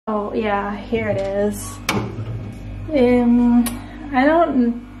Oh yeah, here it is. It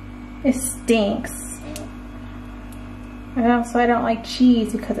stinks. And also I don't like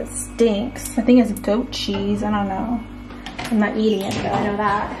cheese because it stinks. I think it's goat cheese, I don't know. I'm not eating it though, I know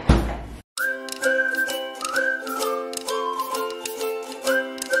that.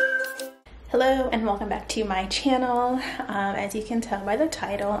 Hello and welcome back to my channel. As you can tell by the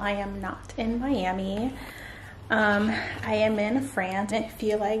title, I am not in Miami. I am in France. I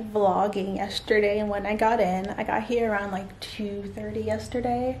feel like vlogging yesterday, and when I got in, I got here around like 2:30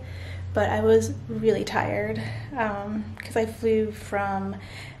 yesterday, but I was really tired because I flew from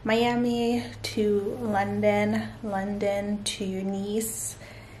Miami to London, London to Nice,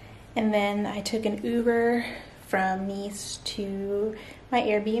 and then I took an Uber from Nice to my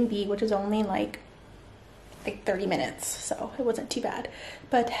Airbnb, which is only like 30 minutes, so it wasn't too bad.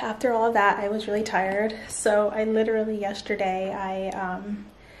 But after all of that, I was really tired, so I literally yesterday I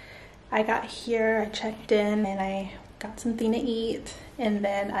got here, I checked in, and I got something to eat, and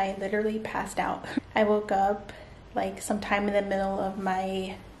then I literally passed out. I woke up like sometime in the middle of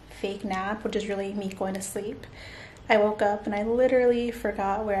my fake nap, which is really me going to sleep. I woke up and I literally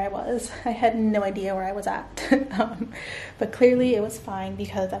forgot where I was. I had no idea where I was at. But clearly it was fine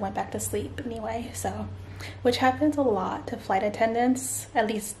because I went back to sleep anyway, so. Which happens a lot to flight attendants, at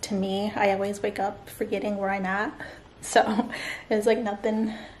least to me. I always wake up forgetting where I'm at. So it's like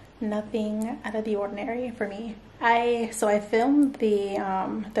nothing out of the ordinary for me. So I filmed the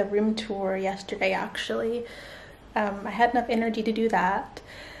room tour yesterday actually. I had enough energy to do that,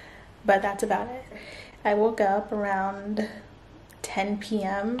 but that's about it. I woke up around 10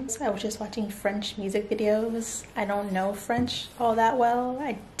 p.m. I was just watching French music videos. I don't know French all that well.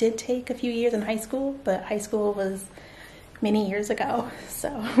 I did take a few years in high school, but high school was many years ago, so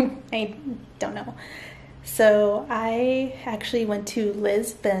I don't know. So I actually went to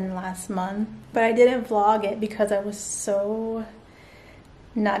Lisbon last month, but I didn't vlog it because I was so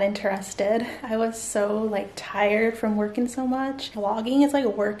not interested. I was so like tired from working so much. Vlogging is like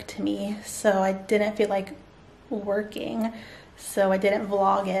work to me, so I didn't feel like working, so I didn't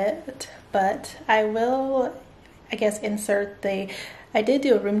vlog it. But I will, I guess, I did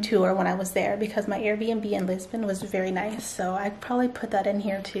do a room tour when I was there because my Airbnb in Lisbon was very nice, so I'd probably put that in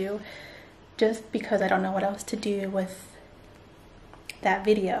here too, just because I don't know what else to do with that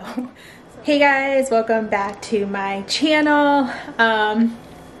video. Hey guys, welcome back to my channel.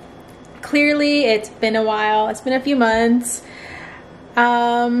 Clearly it's been a while, it's been a few months.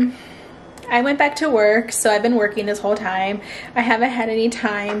 I went back to work, so I've been working this whole time. I haven't had any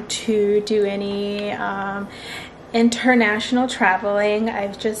time to do any international traveling.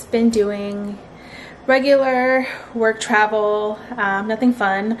 I've just been doing regular work travel, nothing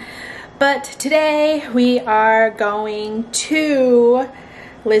fun. But today we are going to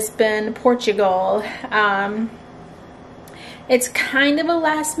Lisbon, Portugal. It's kind of a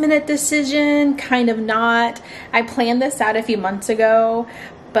last minute decision, kind of not. I planned this out a few months ago,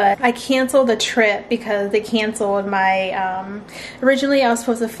 but I canceled the trip because they canceled my, originally I was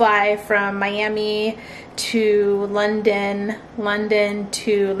supposed to fly from Miami to London, London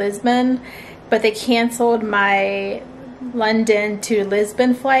to Lisbon, but they canceled my London to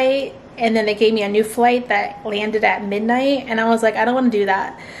Lisbon flight, and then they gave me a new flight that landed at midnight, and I was like, I don't want to do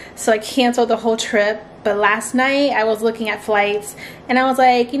that. So I canceled the whole trip. But last night I was looking at flights and I was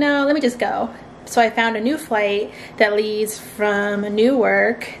like, you know, let me just go. So I found a new flight that leaves from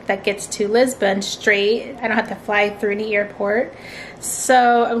Newark that gets to Lisbon straight. I don't have to fly through any airport.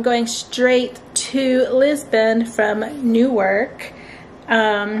 So I'm going straight to Lisbon from Newark.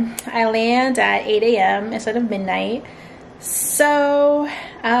 I land at 8 a.m. instead of midnight. So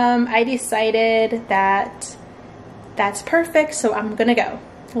I decided that that's perfect, so I'm gonna go.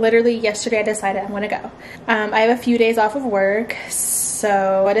 Literally yesterday I decided I'm gonna go. I have a few days off of work,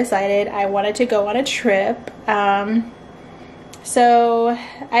 so I decided I wanted to go on a trip. So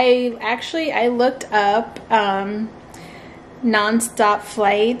I looked up non-stop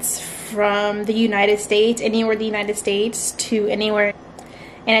flights from the United States, anywhere in the United States to anywhere,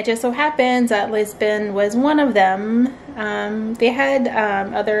 and it just so happens that Lisbon was one of them. They had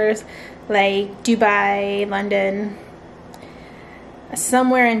others like Dubai, London,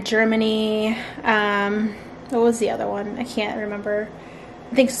 somewhere in Germany. What was the other one? I can't remember.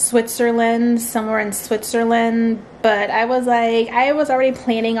 I think Switzerland, somewhere in Switzerland. But I was like, I was already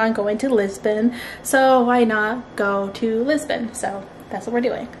planning on going to Lisbon, so why not go to Lisbon? So that's what we're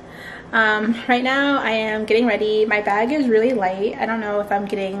doing. Right now I am getting ready. My bag is really light. I don't know if I'm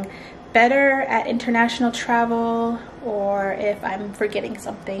getting better at international travel or if I'm forgetting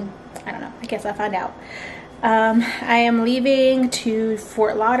something. I don't know. I guess I'll find out. I am leaving to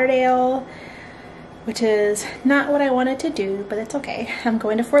Fort Lauderdale, which is not what I wanted to do, but it's okay. I'm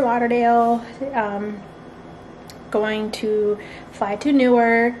going to Fort Lauderdale, going to fly to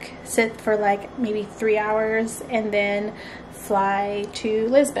Newark, sit for like maybe 3 hours, and then fly to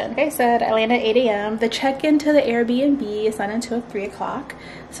Lisbon. Like I said, I land at 8 a.m. The check-in to the Airbnb is not until 3 o'clock.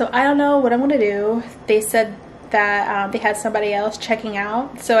 So I don't know what I'm gonna do. They said that they had somebody else checking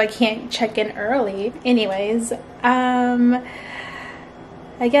out, so I can't check in early. Anyways, I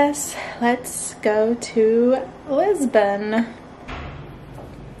guess let's go to Lisbon.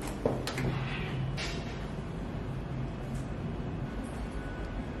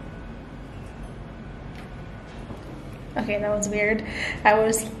 Okay, that was weird. I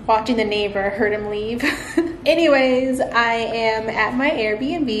was watching the neighbor, heard him leave. Anyways, I am at my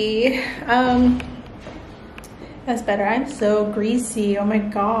Airbnb. That's better. I'm so greasy. Oh my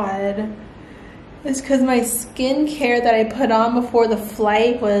god. It's because my skincare that I put on before the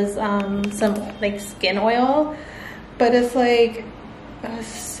flight was some like skin oil, but it's like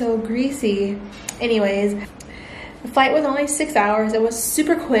so greasy. Anyways, the flight was only 6 hours. It was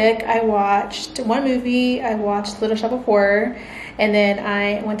super quick. I watched one movie. I watched Little Shop of Horror, and then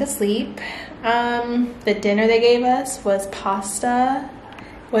I went to sleep. The dinner they gave us was pasta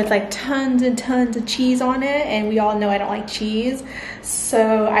with like tons and tons of cheese on it, and we all know I don't like cheese,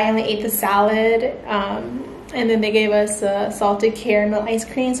 so I only ate the salad. And then they gave us salted caramel ice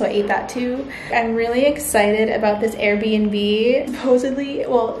cream, so I ate that too. I'm really excited about this Airbnb. Supposedly,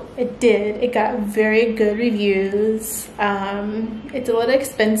 well, it got very good reviews. It's a little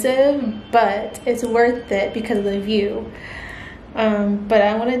expensive, but it's worth it because of the view. But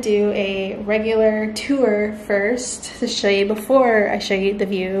I want to do a regular tour first to show you before I show you the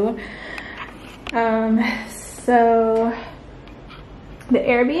view. So the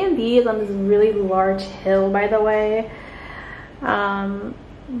Airbnb is on this really large hill, by the way.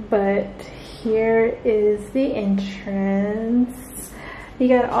 But here is the entrance. You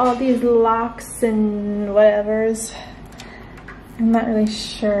got all these locks and whatevers. I'm not really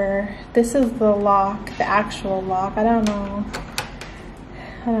sure. This is the lock, the actual lock. I don't know.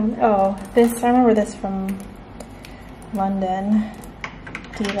 Oh, this, I remember this from London.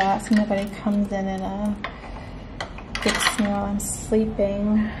 Do that so nobody comes in and gets me while I'm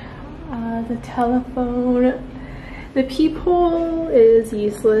sleeping. The telephone. The peephole is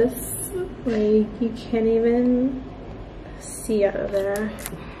useless. Like, you can't even see out of there.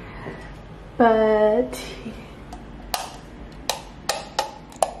 But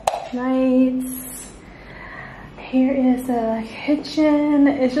lights. Here is a kitchen.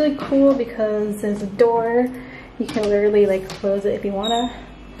 It's really cool because there's a door. You can literally like close it if you wanna.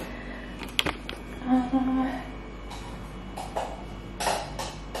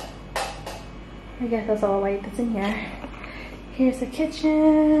 I guess that's all the light that's in here. Here's the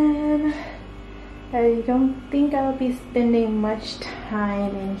kitchen. I don't think I'll be spending much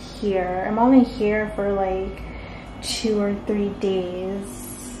time in here. I'm only here for like 2 or 3 days,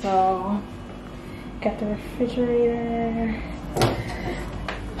 so got the refrigerator.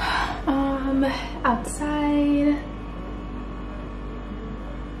 Outside.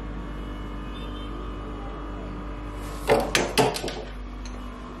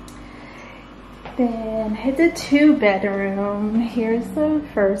 Then it's a 2-bedroom. Here's the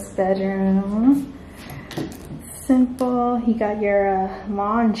first bedroom. Simple. You got your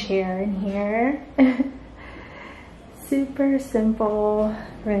lawn chair in here. Super simple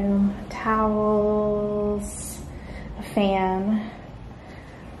room. Towels, a fan.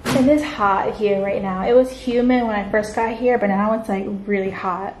 It is hot here right now. It was humid when I first got here, but now it's like really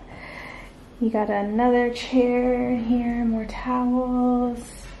hot. You got another chair here, more towels.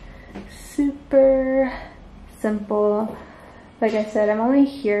 Super simple. Like I said, I'm only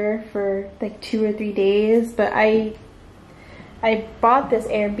here for like 2 or 3 days, but I bought this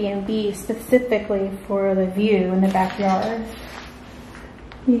Airbnb specifically for the view in the backyard.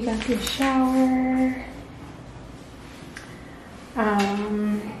 You got your shower,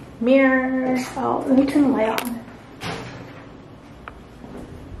 mirror. Oh, let me turn the light on.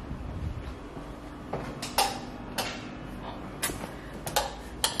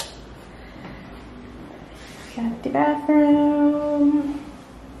 Got the bathroom.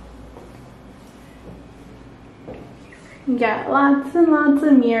 You got lots and lots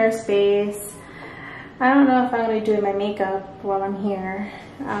of mirror space. I don't know if I'm going to be doing my makeup while I'm here.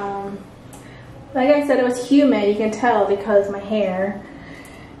 Like I said, it was humid. You can tell because my hair.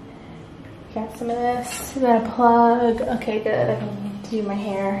 Got some of this. Got a plug. Okay, good. I can do my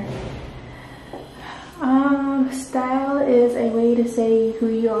hair. Style is a way to say who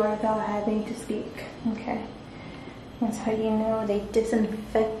you are without having to speak. Okay, that's how you know they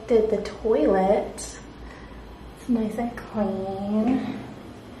disinfected the toilet. It's nice and clean.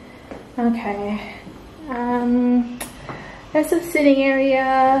 Okay, that's a sitting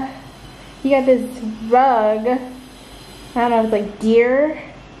area. You got this rug. I don't know, it's like deer.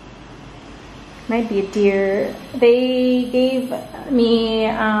 Might be a deer. They gave me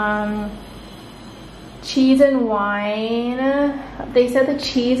cheese and wine. They said the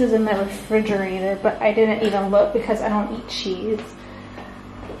cheese is in the refrigerator, but I didn't even look because I don't eat cheese.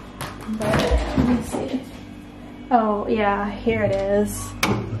 But let me see. Oh yeah, here it is.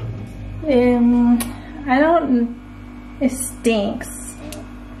 It stinks.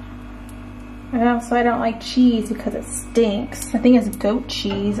 And also I don't like cheese because it stinks. I think it's goat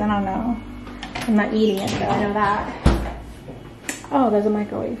cheese, I don't know. I'm not eating it though, I know that. Oh, there's a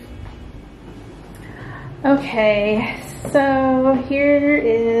microwave. Okay, so here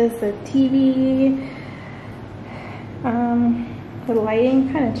is the TV. The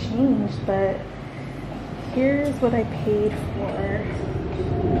lighting kind of changed, but here's what I paid for.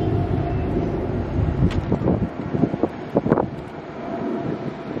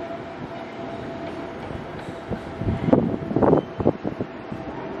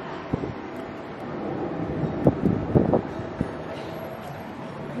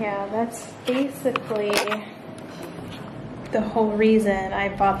 Yeah, that's basically the whole reason I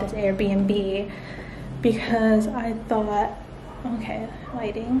bought this Airbnb, because I thought, okay,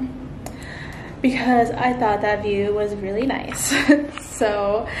 lighting, because I thought that view was really nice.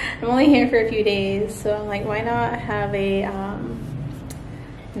 So I'm only here for a few days, so I'm like, why not have a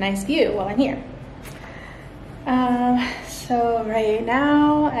nice view while I'm here? So right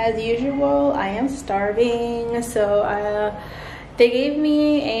now, as usual, I am starving. So they gave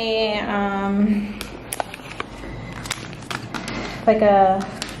me a like a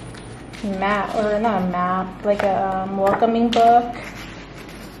map, or not a map, like a welcoming book,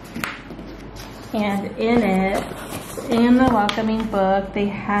 and in the welcoming book they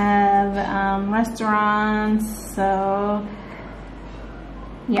have restaurants. So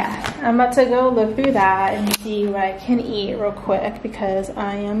yeah, I'm about to go look through that and see what I can eat real quick because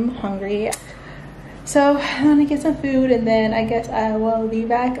I am hungry. So I'm gonna get some food and then I guess I will be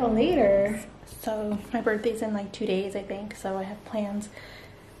back later. So my birthday's in like 2 days, I think, so I have plans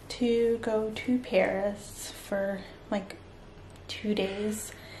to go to Paris for like 2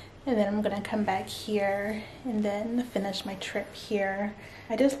 days, and then I'm gonna come back here and then finish my trip here.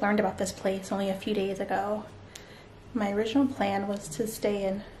 I just learned about this place only a few days ago. My original plan was to stay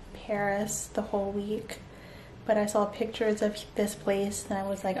in Paris the whole week, but I saw pictures of this place and I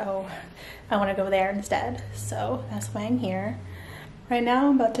was like, oh, I want to go there instead. So that's why I'm here. Right now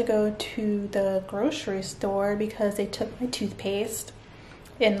I'm about to go to the grocery store because they took my toothpaste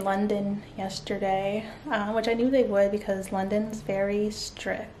in London yesterday, which I knew they would because London's very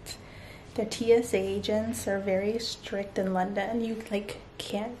strict. Their TSA agents are very strict in London. You like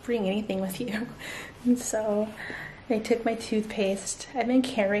can't bring anything with you. And so they took my toothpaste. I've been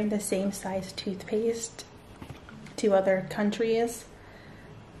carrying the same size toothpaste to other countries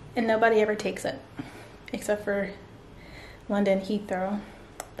and nobody ever takes it except for London Heathrow,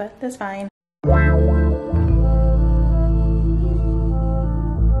 but that's fine.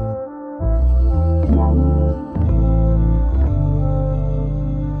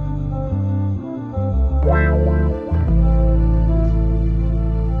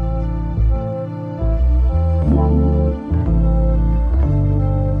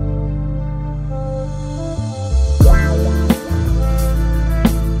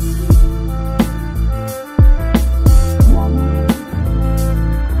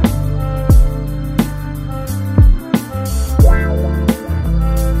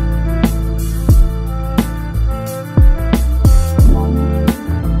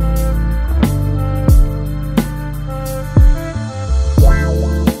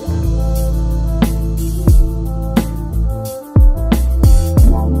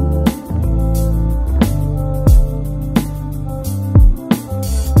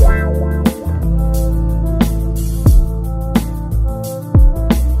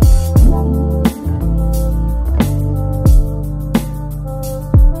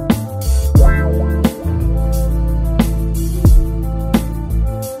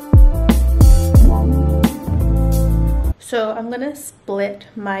 So I'm gonna split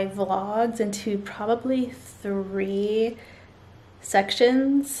my vlogs into probably 3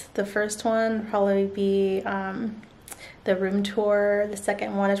 sections. The first one will probably be the room tour. The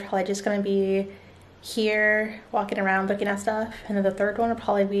second one is probably just gonna be here walking around looking at stuff, and then the third one will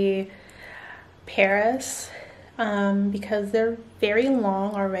probably be Paris, because they're very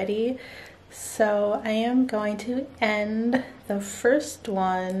long already. So I am going to end the first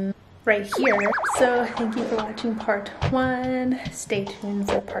one right here. So thank you for watching part 1. Stay tuned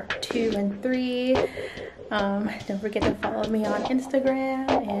for part 2 and 3. Don't forget to follow me on Instagram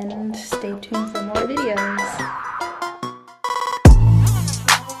and stay tuned for more videos.